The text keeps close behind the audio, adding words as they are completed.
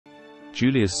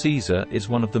Julius Caesar is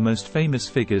one of the most famous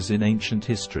figures in ancient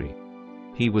history.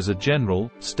 He was a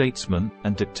general, statesman,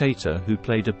 and dictator who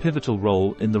played a pivotal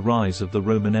role in the rise of the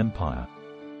Roman Empire.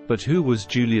 But who was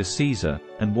Julius Caesar,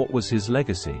 and what was his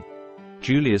legacy?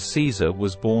 Julius Caesar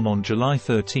was born on July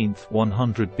 13,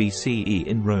 100 BCE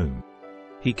in Rome.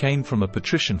 He came from a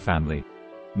patrician family,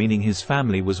 meaning his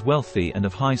family was wealthy and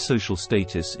of high social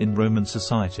status in Roman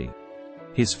society.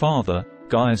 His father,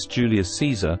 Gaius Julius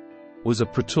Caesar, was a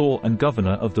praetor and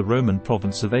governor of the Roman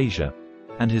province of Asia,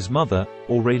 and his mother,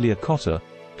 Aurelia Cotta,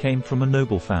 came from a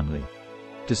noble family.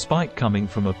 Despite coming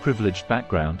from a privileged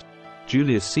background,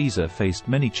 Julius Caesar faced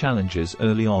many challenges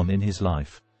early on in his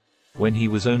life. When he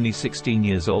was only 16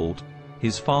 years old,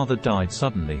 his father died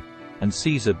suddenly, and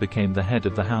Caesar became the head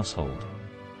of the household.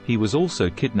 He was also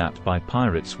kidnapped by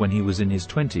pirates when he was in his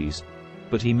 20s,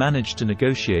 but he managed to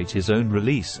negotiate his own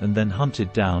release and then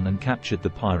hunted down and captured the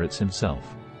pirates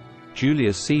himself.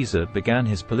 Julius Caesar began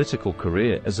his political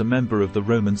career as a member of the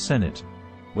Roman Senate,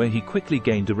 where he quickly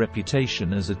gained a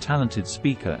reputation as a talented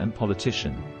speaker and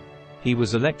politician. He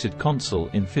was elected consul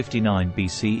in 59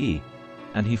 BCE,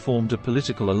 and he formed a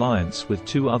political alliance with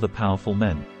two other powerful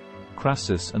men,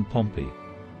 Crassus and Pompey.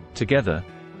 Together,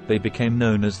 they became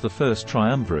known as the First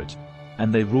Triumvirate,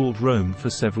 and they ruled Rome for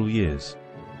several years.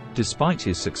 Despite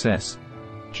his success,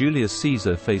 Julius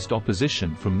Caesar faced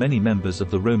opposition from many members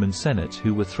of the Roman Senate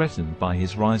who were threatened by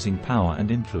his rising power and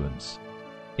influence.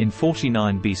 In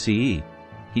 49 BCE,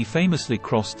 he famously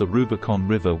crossed the Rubicon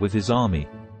River with his army,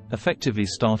 effectively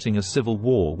starting a civil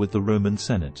war with the Roman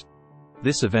Senate.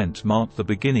 This event marked the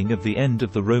beginning of the end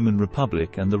of the Roman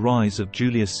Republic and the rise of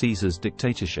Julius Caesar's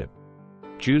dictatorship.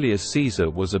 Julius Caesar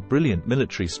was a brilliant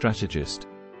military strategist,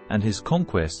 and his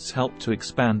conquests helped to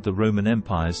expand the Roman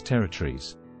Empire's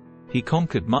territories. He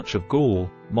conquered much of Gaul,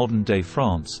 modern-day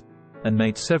France, and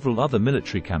made several other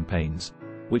military campaigns,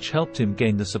 which helped him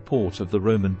gain the support of the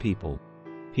Roman people.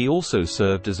 He also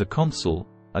served as a consul,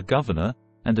 a governor,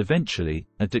 and eventually,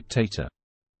 a dictator.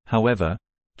 However,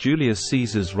 Julius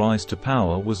Caesar's rise to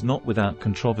power was not without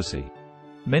controversy.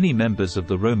 Many members of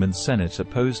the Roman Senate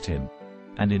opposed him,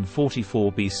 and in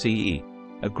 44 BCE,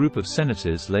 a group of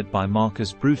senators led by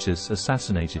Marcus Brutus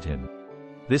assassinated him.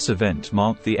 This event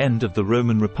marked the end of the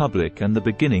Roman Republic and the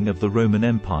beginning of the Roman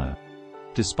Empire.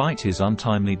 Despite his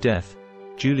untimely death,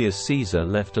 Julius Caesar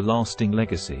left a lasting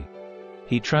legacy.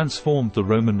 He transformed the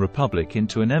Roman Republic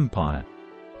into an empire,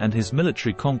 and his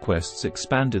military conquests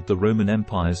expanded the Roman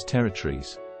Empire's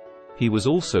territories. He was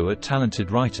also a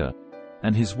talented writer,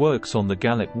 and his works on the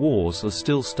Gallic Wars are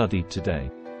still studied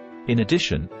today. In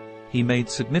addition, he made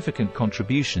significant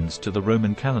contributions to the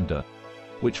Roman calendar,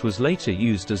 which was later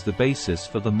used as the basis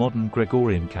for the modern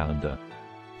Gregorian calendar.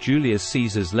 Julius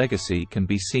Caesar's legacy can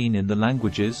be seen in the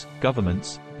languages,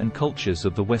 governments, and cultures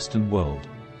of the Western world.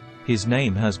 His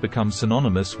name has become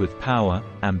synonymous with power,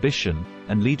 ambition,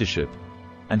 and leadership,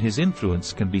 and his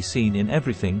influence can be seen in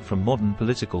everything from modern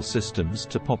political systems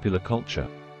to popular culture.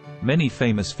 Many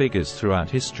famous figures throughout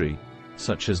history,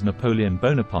 such as Napoleon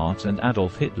Bonaparte and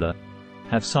Adolf Hitler,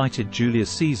 have cited Julius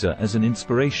Caesar as an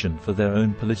inspiration for their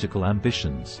own political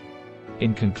ambitions.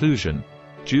 In conclusion,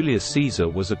 Julius Caesar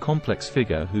was a complex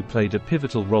figure who played a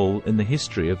pivotal role in the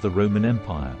history of the Roman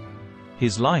Empire.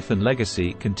 His life and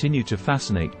legacy continue to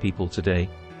fascinate people today,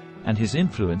 and his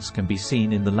influence can be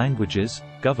seen in the languages,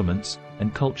 governments,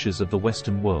 and cultures of the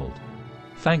Western world.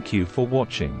 Thank you for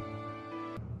watching.